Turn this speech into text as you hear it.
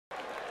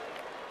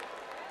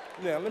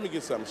Now, let me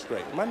get something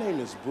straight. My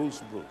name is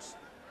Bruce Bruce.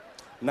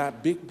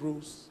 Not Big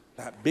Bruce,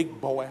 not Big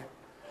Boy,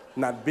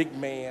 not Big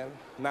Man,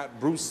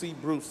 not Brucey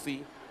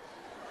Brucey,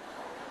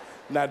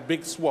 not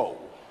Big Swole.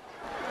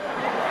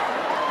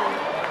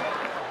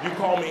 You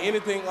call me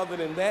anything other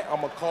than that,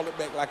 I'm gonna call it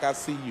back like I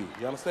see you.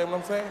 You understand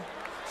what I'm saying?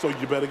 So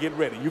you better get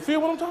ready. You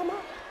feel what I'm talking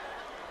about?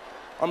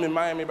 I'm in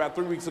Miami about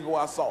 3 weeks ago.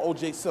 I saw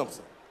O.J.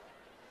 Simpson.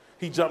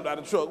 He jumped out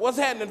of the truck. What's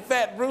happening,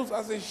 Fat Bruce?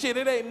 I said, shit,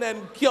 it ain't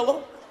nothing,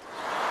 killer.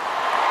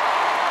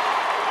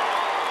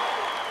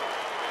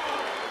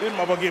 This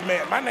motherfucker get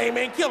mad. My name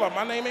ain't Killer.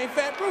 My name ain't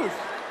Fat Bruce.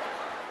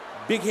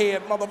 Big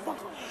head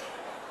motherfucker.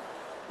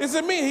 Is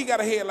it me? He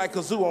got a head like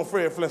Kazoo on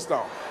Fred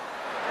Flintstone.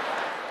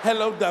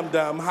 Hello,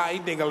 dum-dum. Hi,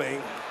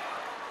 ding-a-ling.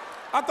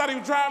 I thought he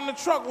was driving the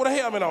truck with a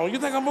helmet on. You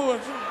think I'm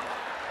bullshit?